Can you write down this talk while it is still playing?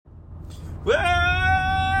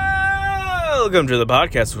Welcome to the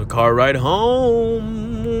podcast with Car Ride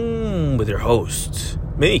Home with your host,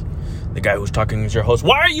 me, the guy who's talking is your host.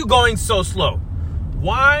 Why are you going so slow?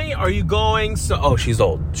 Why are you going so... Oh, she's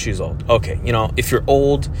old. Okay, if you're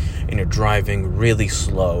old and you're driving really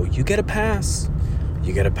slow, you get a pass.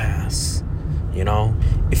 If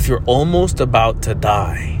you're almost about to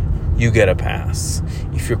die, you get a pass.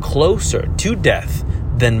 If you're closer to death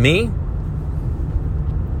than me,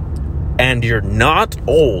 and you're not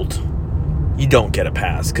old, you don't get a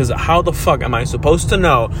pass. Because how the fuck am I supposed to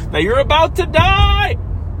know that you're about to die?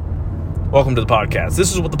 Welcome to the podcast.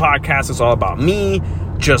 This is what the podcast is all about. Me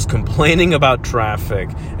just complaining about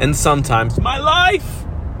traffic and sometimes my life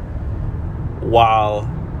while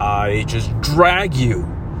I just drag you.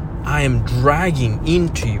 I am dragging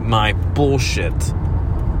into my bullshit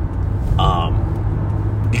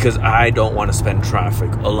because I don't want to spend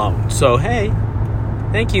traffic alone. So, hey,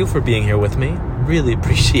 thank you for being here with me. Really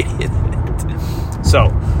appreciate it. So,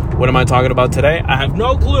 what am I talking about today? I have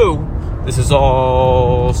no clue. This is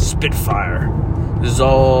all Spitfire. This is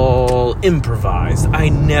all improvised.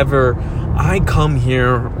 I come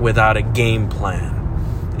here without a game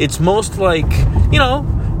plan. It's mostly like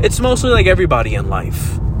everybody in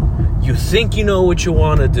life. You think you know what you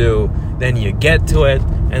want to do, then you get to it,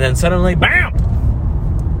 and then suddenly, bam!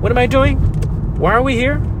 What am I doing? Why are we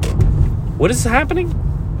here? What is happening?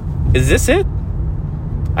 Is this it?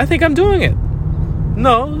 I think I'm doing it.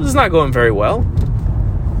 No, this is not going very well.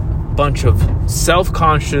 Bunch of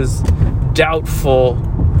self-conscious, doubtful,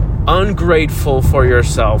 ungrateful for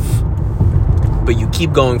yourself, but you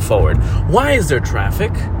keep going forward. Why is there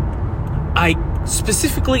traffic? I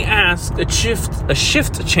specifically asked a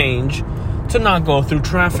shift change to not go through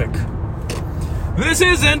traffic. This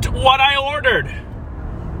isn't what I ordered.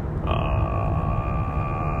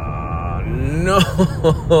 No,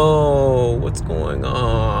 what's going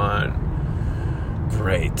on?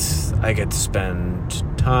 Great. I get to spend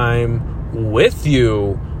time with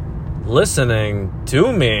you listening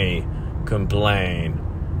to me complain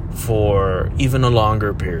for even a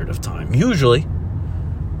longer period of time. Usually,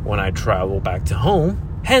 when I travel back to home,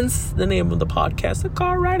 hence the name of the podcast, The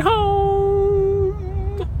Car Ride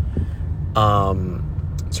Home.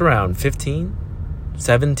 It's around 15,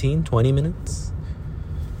 17, 20 minutes.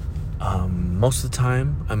 Most of the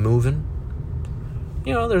time, I'm moving.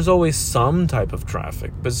 There's always some type of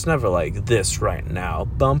traffic, but it's never like this right now.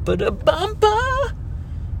 Bumper to bumper.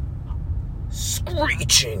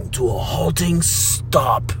 Screeching to a halting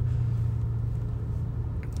stop.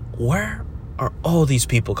 Where are all these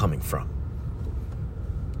people coming from?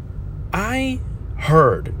 I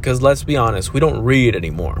heard, because let's be honest, we don't read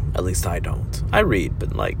anymore. At least I don't. I read,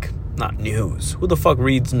 but not news. Who the fuck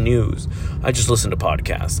reads news? I just listen to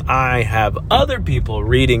podcasts. I have other people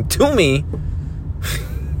reading to me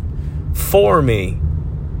for me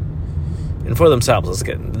and for themselves.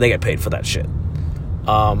 They get paid for that shit.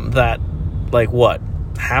 That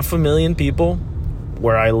 500,000 people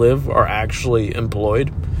where I live are actually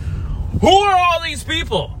employed. Who are all these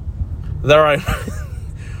people? What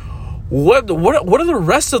are the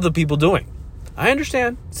rest of the people doing? I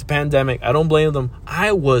understand it's a pandemic. I don't blame them.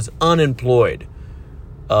 I was unemployed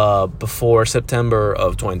before September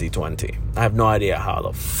of 2020. I have no idea how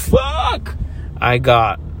the fuck I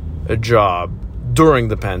got a job during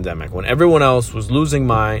the pandemic when everyone else was losing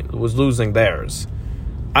theirs.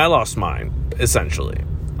 I lost mine, essentially.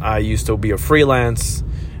 I used to be a freelance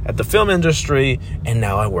at the film industry, and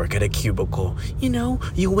now I work at a cubicle.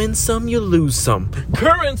 You win some, you lose some.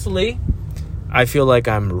 Currently, I feel like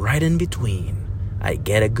I'm right in between. I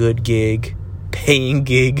get a good gig, paying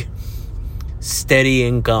gig, steady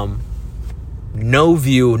income, no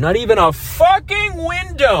view, not even a fucking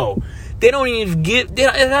window. They don't even get.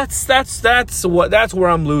 That's where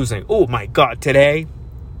I'm losing. Oh my God! Today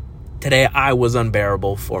I was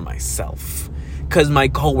unbearable for myself because my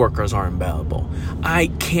coworkers are unbearable.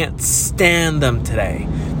 I can't stand them today.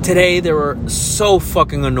 Today they were so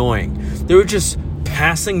fucking annoying. They were just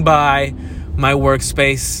passing by my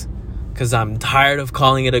workspace because I'm tired of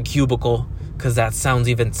calling it a cubicle because that sounds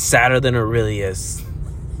even sadder than it really is.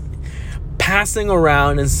 Passing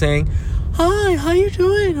around and saying, "Hi, how you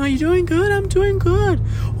doing? Are you doing good? I'm doing good.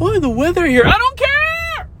 Oh, the weather here. I don't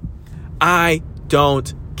care. I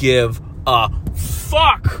don't give a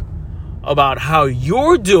fuck about how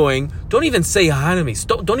you're doing. Don't even say hi to me.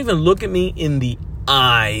 Don't even look at me in the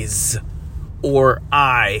eyes. Or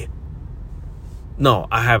I. No,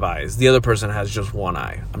 I have eyes. The other person has just one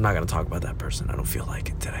eye. I'm not going to talk about that person. I don't feel like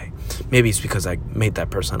it today. Maybe it's because I made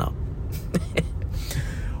that person up.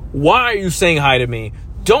 Why are you saying hi to me?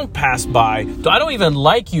 Don't pass by. I don't even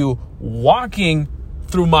like you walking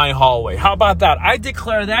through my hallway. How about that? I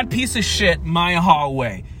declare that piece of shit my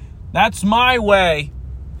hallway. That's my way.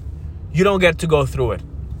 You don't get to go through it.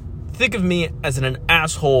 Think of me as an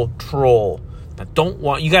asshole troll that don't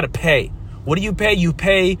want... You got to pay. What do you pay? You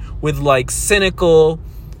pay with like cynical,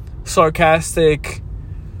 sarcastic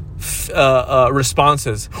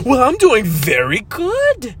responses. Well, I'm doing very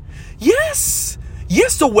good. Yes,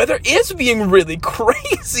 the weather is being really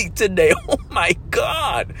crazy today. Oh my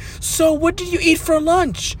God. So what did you eat for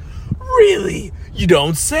lunch? Really? You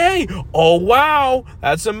don't say. Oh, wow.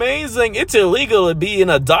 That's amazing. It's illegal to be in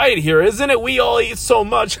a diet here, isn't it? We all eat so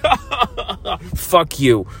much. Fuck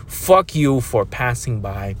you. Fuck you for passing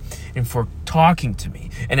by and for talking to me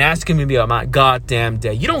and asking me about my goddamn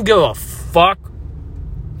day. You don't give a fuck.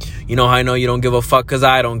 You know how I know you don't give a fuck? Because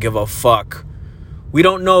I don't give a fuck. We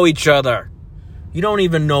don't know each other. You don't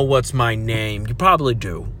even know what's my name. You probably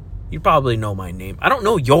do. You probably know my name. I don't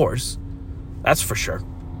know yours. That's for sure.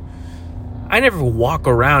 I never walk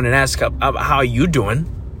around and ask how you doing.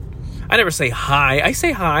 I never say hi. I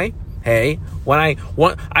say hi. Hey. When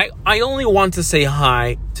I only want to say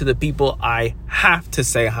hi to the people I have to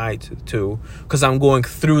say hi to because I'm going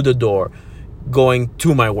through the door, going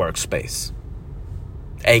to my workspace,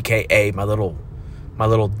 aka my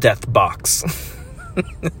little death box,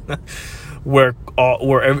 where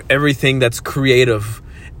everything that's creative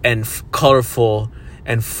and colorful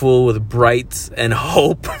and full with bright and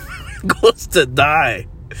hope goes to die.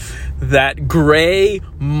 That gray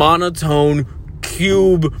monotone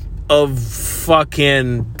cube of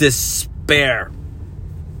fucking despair.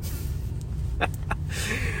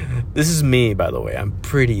 This is me, by the way. I'm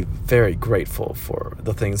very grateful for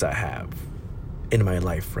the things I have in my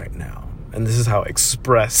life right now. And this is how I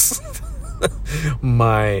express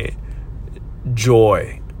my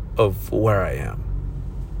joy of where I am.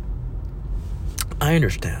 I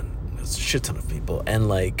understand there's a shit ton of people, and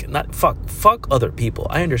like, not fuck other people.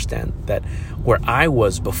 I understand that where I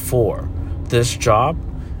was before this job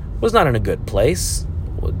was not in a good place.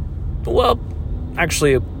 Well,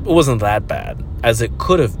 actually, it wasn't that bad as it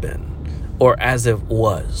could have been, or as it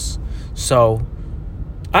was. So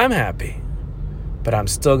I'm happy. But I'm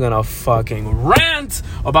still gonna fucking rant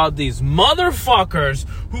about these motherfuckers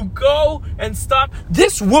who go and stop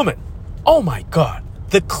this woman. Oh my God,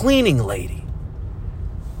 the cleaning lady.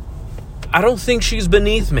 I don't think she's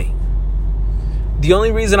beneath me. The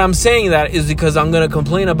only reason I'm saying that is because I'm gonna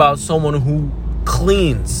complain about someone who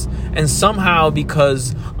cleans, and somehow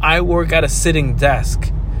because I work at a sitting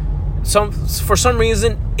desk, for some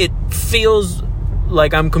reason it feels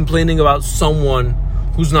like I'm complaining about someone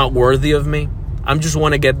who's not worthy of me. I just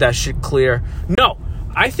want to get that shit clear. No,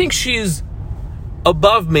 I think she's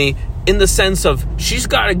above me in the sense of she's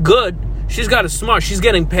got it good. She's got it smart. She's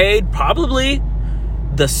getting paid probably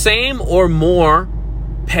the same or more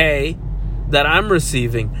pay that I'm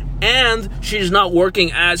receiving. And she's not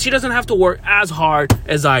working she doesn't have to work as hard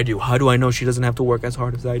as I do. How do I know she doesn't have to work as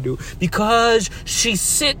hard as I do? Because she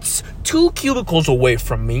sits 2 cubicles away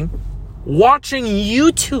from me watching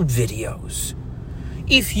YouTube videos.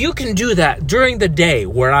 If you can do that during the day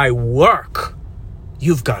where I work,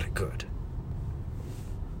 you've got it good.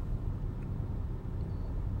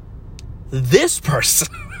 This person,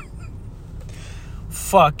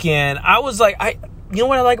 fucking, I was like, you know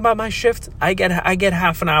what I like about my shift? I get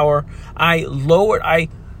half an hour. I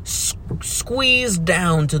squeeze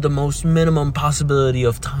down to the most minimum possibility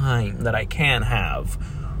of time that I can have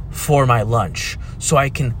for my lunch, so I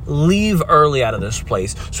can leave early out of this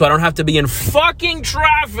place, so I don't have to be in fucking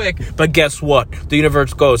traffic. But guess what? The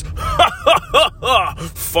universe goes,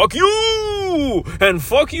 fuck you, and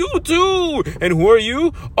fuck you too. And who are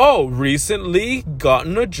you? Oh, recently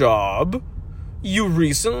gotten a job. You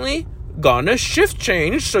recently gotten a shift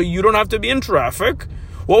change, so you don't have to be in traffic.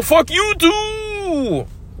 Well, fuck you too.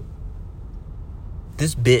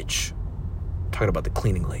 This bitch, talking about the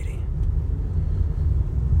cleaning lady.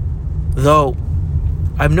 Though,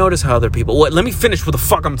 I've noticed how other people... let me finish what the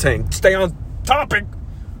fuck I'm saying. Stay on topic.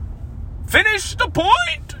 Finish the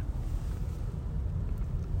point.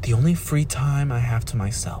 The only free time I have to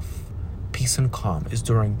myself, peace and calm,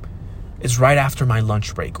 is right after my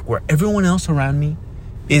lunch break, where everyone else around me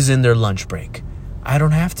is in their lunch break. I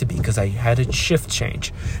don't have to be because I had a shift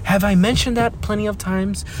change. Have I mentioned that plenty of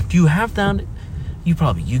times? Do you have that? You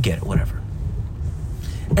get it, whatever.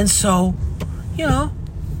 And so,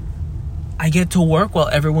 I get to work while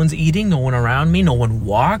everyone's eating, no one around me, no one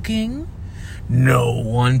walking, no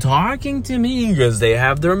one talking to me because they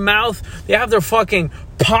have their fucking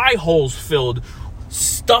pie holes filled,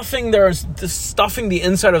 stuffing the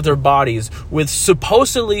inside of their bodies with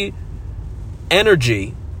supposedly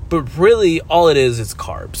energy But really, all it is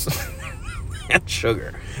carbs and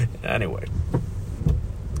sugar. Anyway,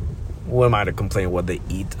 what am I to complain what they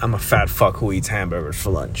eat? I'm a fat fuck who eats hamburgers for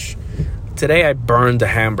lunch. Today, I burned a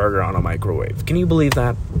hamburger on a microwave. Can you believe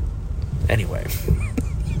that? Anyway,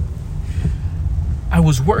 I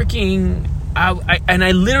was working, and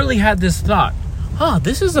I literally had this thought.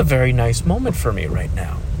 This is a very nice moment for me right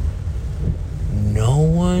now. No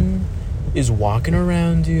one is walking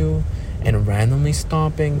around you and randomly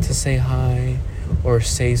stopping to say hi or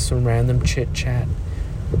say some random chit chat.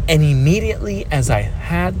 And immediately as I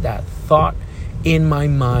had that thought in my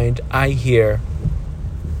mind, I hear,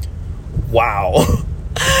 wow,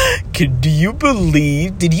 did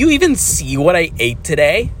you even see what I ate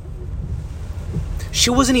today?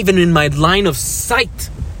 She wasn't even in my line of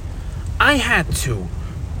sight. I had to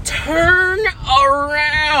turn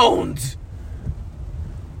around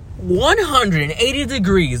 180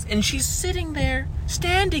 degrees, and she's standing there,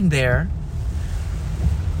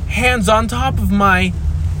 hands on top of my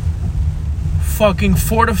fucking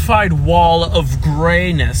fortified wall of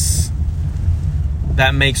grayness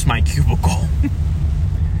that makes my cubicle.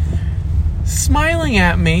 Smiling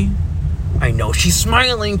at me. I know she's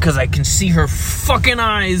smiling because I can see her fucking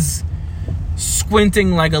eyes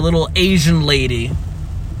squinting like a little Asian lady.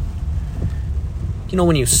 You know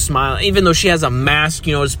when you smile, even though she has a mask,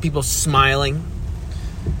 you notice people smiling,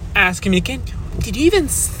 asking me again, did you even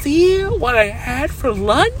see what I had for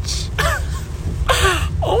lunch?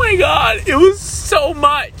 Oh my God, it was so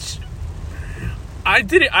much. I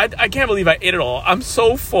can't believe I ate it all. I'm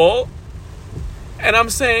so full. And I'm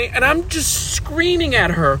just screaming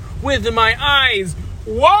at her with my eyes,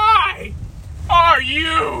 why are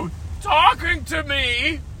you talking to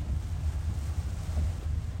me?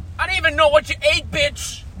 I don't even know what you ate,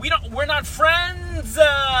 bitch. We're not friends.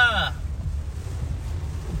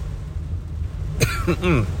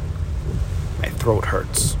 My throat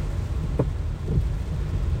hurts.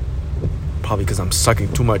 Probably because I'm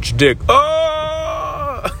sucking too much dick.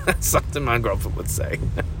 Oh! That's something my girlfriend would say.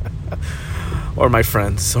 Or my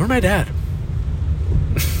friends. Or my dad.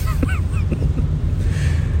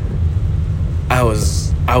 I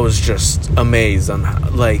was just amazed on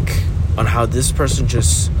how this person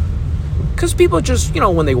just... Because people just,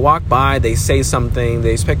 when they walk by, they say something,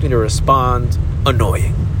 they expect me to respond.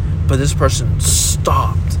 Annoying. But this person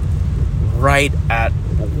stopped right at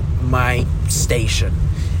my station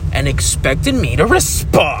and expected me to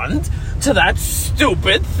respond to that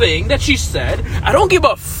stupid thing that she said. I don't give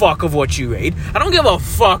a fuck of what you ate. I don't give a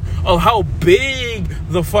fuck of how big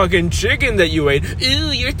the fucking chicken that you ate.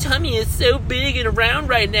 Ooh, your tummy is so big and round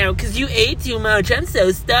right now because you ate too much. I'm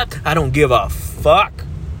so stuffed. I don't give a fuck.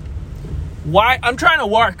 Why? I'm trying to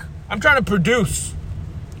work. I'm trying to produce.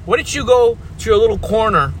 Why don't you go to your little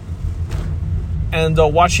corner and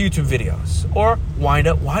watch YouTube videos? Or why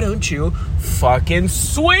don't you fucking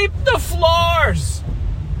sweep the floors?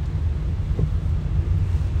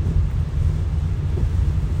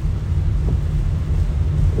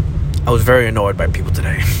 I was very annoyed by people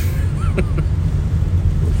today.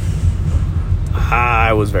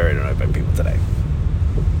 I was very annoyed by people today.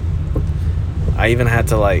 I even had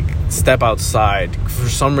to step outside for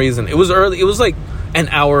some reason. It was early. It was an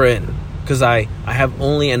hour in because I have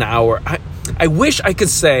only an hour. I wish I could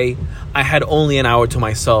say I had only an hour to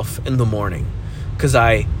myself in the morning because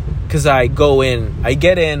I go in, I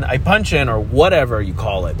get in, I punch in or whatever you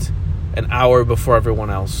call it, an hour before everyone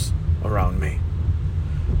else around me.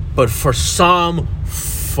 But for some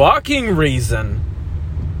fucking reason,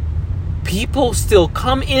 people still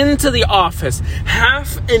come into the office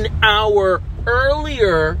half an hour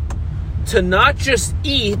earlier to not just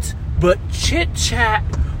eat, but chit-chat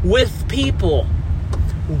with people.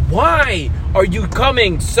 Why are you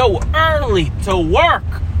coming so early to work?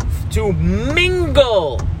 To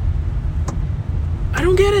mingle? I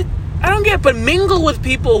don't get it. But mingle with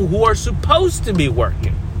people who are supposed to be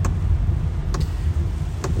working.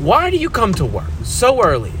 Why do you come to work so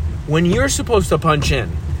early when you're supposed to punch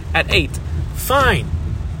in at 8? Fine.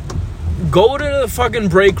 Go to the fucking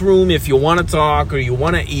break room if you want to talk or you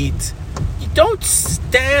want to eat. You don't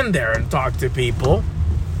stand there and talk to people.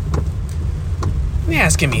 You're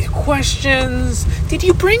asking me questions. Did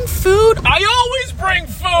you bring food? I always bring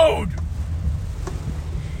food.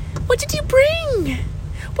 What did you bring?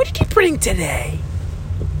 What did you bring today?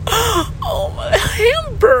 Oh, my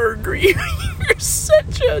hamburger. You're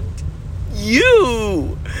such a...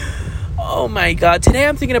 You. Oh, my God. Today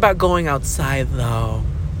I'm thinking about going outside, though.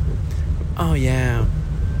 Oh, yeah.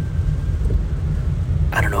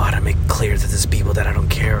 I don't know how to make clear to these people that I don't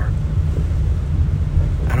care.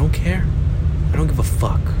 I don't care. I don't give a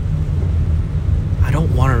fuck. I I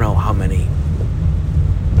don't want to know how many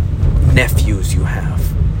nephews you have.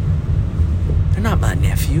 They're not my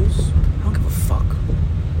nephews. I don't give a fuck.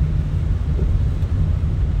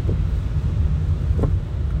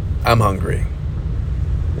 I'm hungry.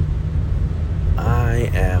 I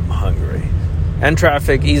am hungry. And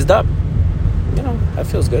traffic eased up. You know, that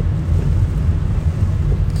feels good.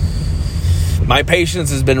 My patience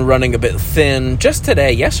has been running a bit thin just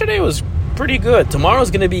today. Yesterday was pretty good. Tomorrow's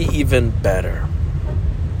going to be even better.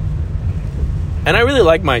 And I really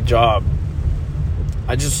like my job.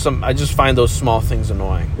 I just find those small things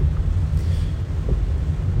annoying.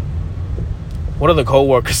 What are the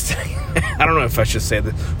coworkers saying? I don't know if I should say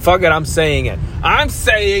this. Fuck it, I'm saying it. I'm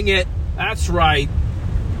saying it. That's right.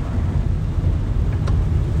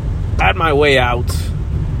 At my way out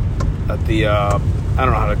at the I don't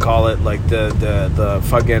know how to call it, like the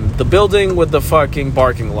fucking the building with the fucking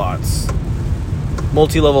parking lots,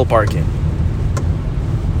 multi-level parking.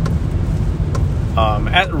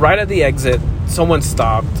 Right at the exit, someone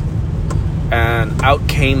stopped, and out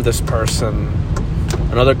came this person,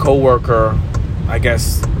 another coworker. I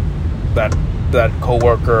guess that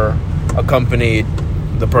coworker accompanied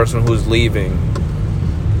the person who's leaving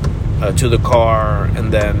to the car,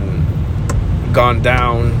 and then gone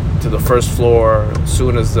down to the first floor. As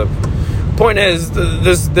soon as the point is,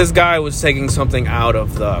 this guy was taking something out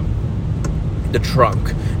of the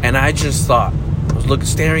trunk, and I just thought, I was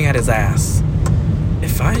staring at his ass.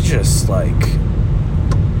 If I just let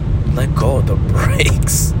go of the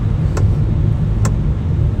brakes,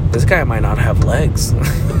 this guy might not have legs.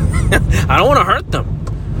 I don't want to hurt them.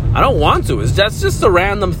 I don't want to. That's just a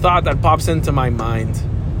random thought that pops into my mind.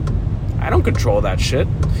 I don't control that shit.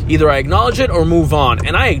 Either I acknowledge it or move on.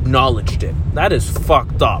 And I acknowledged it. That is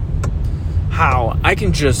fucked up. How I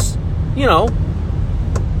can just,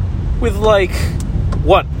 with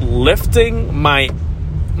lifting my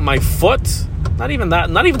foot, not even that,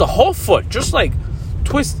 not even the whole foot, just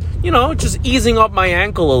twist, just easing up my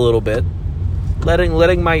ankle a little bit,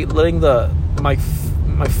 letting my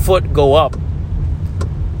foot go up.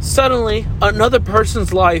 Suddenly, another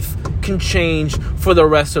person's life can change for the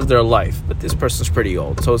rest of their life. But this person's pretty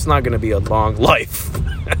old, so it's not going to be a long life.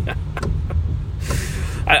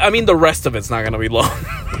 I mean, the rest of it's not going to be long.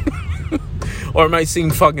 Or it might seem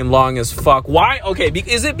fucking long as fuck. Why? Okay,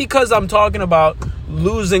 is it because I'm talking about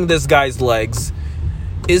losing this guy's legs?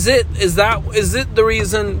 Is it the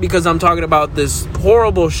reason, because I'm talking about this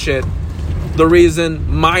horrible shit, the reason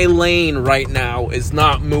my lane right now is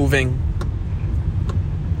not moving?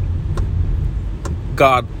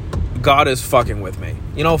 God is fucking with me.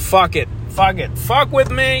 Fuck it. Fuck with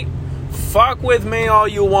me. Fuck with me all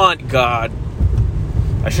you want, God.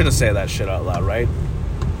 I shouldn't say that shit out loud, right?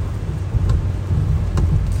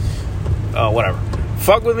 Whatever.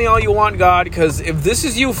 Fuck with me all you want, God, because if this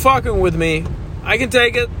is you fucking with me, I can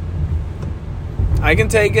take it.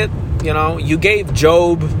 You gave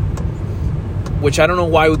Job, which I don't know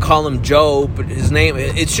why we call him Job, but his name,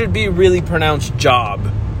 it should be really pronounced Job.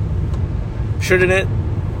 Shouldn't it?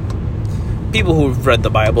 People who've read the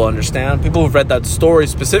Bible understand. People who've read that story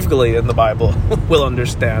specifically in the Bible will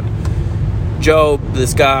understand. Job,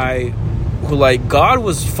 this guy who, God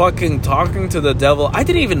was fucking talking to the devil. I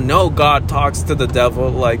didn't even know God talks to the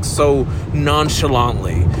devil, so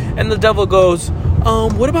nonchalantly. And the devil goes,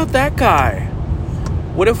 what about that guy?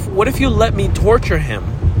 What if you let me torture him?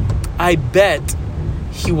 I bet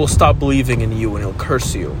he will stop believing in you and he'll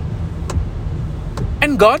curse you.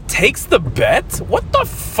 And God takes the bet? What the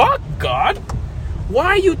fuck, God? Why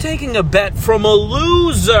are you taking a bet from a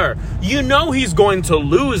loser? You know he's going to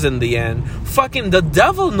lose in the end. Fucking the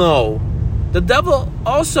devil know. The devil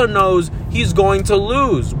also knows he's going to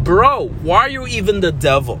lose. Bro, why are you even the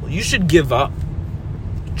devil? You should give up.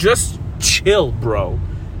 Just chill, bro.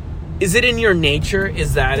 Is it in your nature?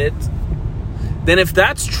 Is that it? Then if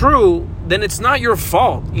that's true, then it's not your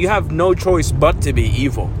fault. You have no choice but to be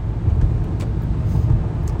evil.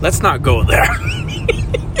 Let's not go there.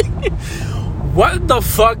 What the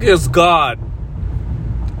fuck is God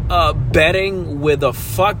betting with the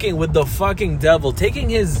fucking devil? Taking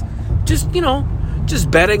his, just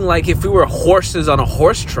betting like if we were horses on a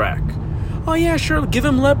horse track. Oh yeah, sure, give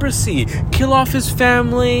him leprosy, kill off his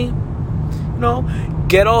family,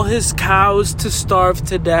 get all his cows to starve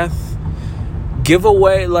to death, give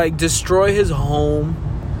away, destroy his home.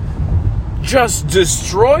 Just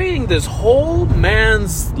destroying this whole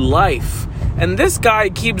man's life. And this guy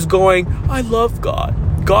keeps going, I love God.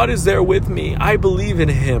 God is there with me. I believe in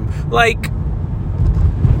him.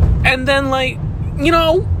 And then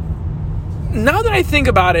now that I think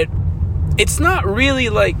about it, it's not really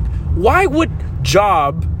why would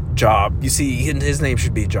Job Job. You see, his name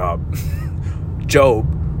should be Job. Job.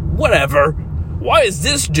 Whatever. Why is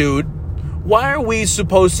this dude? Why are we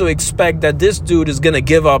supposed to expect that this dude is going to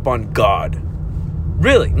give up on God?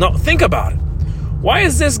 Really? No, think about it. Why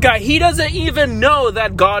is this guy, he doesn't even know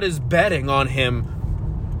that God is betting on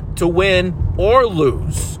him to win or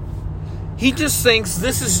lose. He just thinks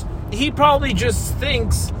he probably just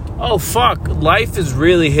thinks, oh fuck, life is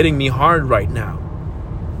really hitting me hard right now.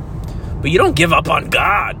 But you don't give up on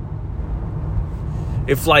God.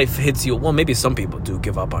 If life hits you, well, maybe some people do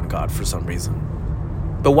give up on God for some reason.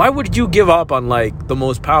 But why would you give up on like the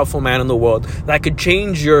most powerful man in the world that could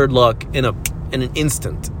change your luck in an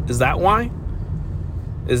instant? Is that why?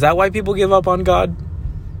 Is that why people give up on God?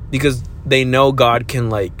 Because they know God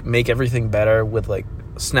can like make everything better with like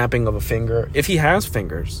snapping of a finger. If he has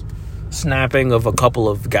fingers, snapping of a couple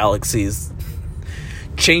of galaxies,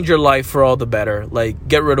 change your life for all the better. Like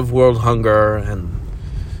get rid of world hunger and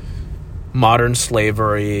modern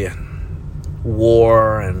slavery and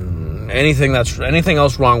war and anything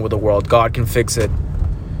else wrong with the world. God can fix it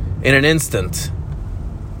in an instant.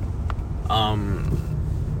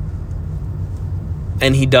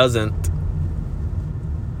 And he doesn't.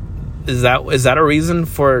 Is that a reason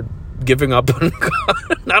for giving up on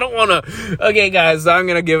God? I don't want to. Okay, guys, I'm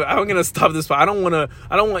gonna stop this. I don't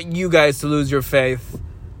want you guys to lose your faith.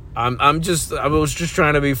 I was just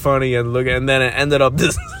trying to be funny and then it ended up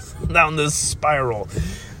down this spiral.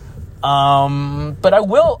 But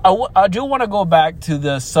I do want to go back to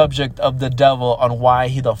the subject of the devil on why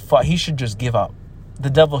he should just give up. The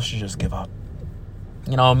devil should just give up.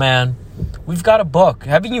 You know, man, we've got a book.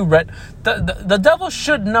 Haven't you read? The devil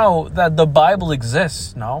should know that the Bible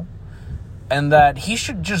exists, no? And that he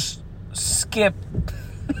should just skip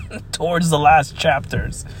towards the last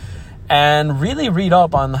chapters and really read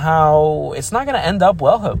up on how it's not going to end up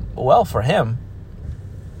well for him.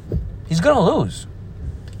 He's going to lose.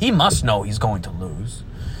 He must know he's going to lose.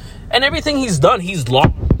 And everything he's done, he's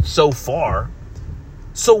lost so far.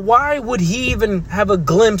 So why would he even have a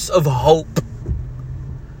glimpse of hope?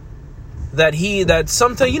 That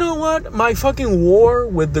something, you know what? My fucking war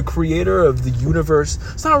with the creator of the universe,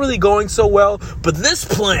 it's not really going so well. But this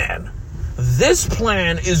plan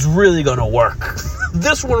is really going to work.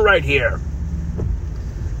 This one right here.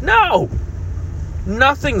 No.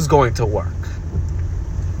 Nothing's going to work.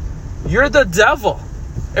 You're the devil.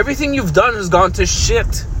 Everything you've done has gone to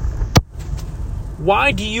shit.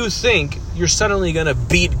 Why do you think you're suddenly going to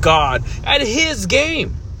beat God at his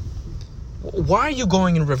game? Why are you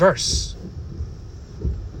going in reverse?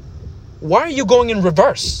 Why are you going in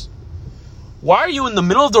reverse? Why are you in the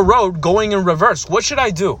middle of the road going in reverse? What should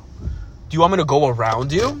I do? Do you want me to go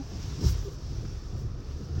around you?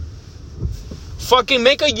 Fucking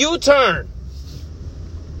make a U-turn.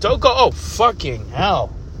 Don't go. Oh, fucking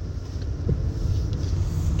hell.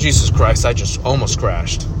 Jesus Christ, I just almost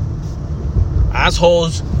crashed.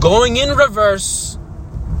 Assholes going in reverse.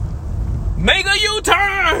 Make a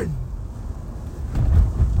U-turn.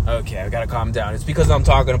 Okay, I gotta calm down. It's because I'm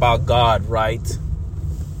talking about God, right?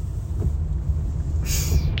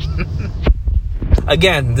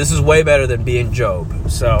 Again, this is way better than being Job.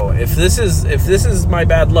 So if this is my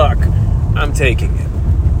bad luck, I'm taking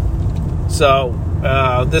it. So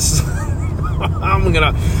this is I'm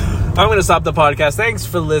gonna stop the podcast. Thanks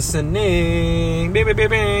for listening. Bing, bing, bing,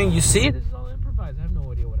 bing. You see it?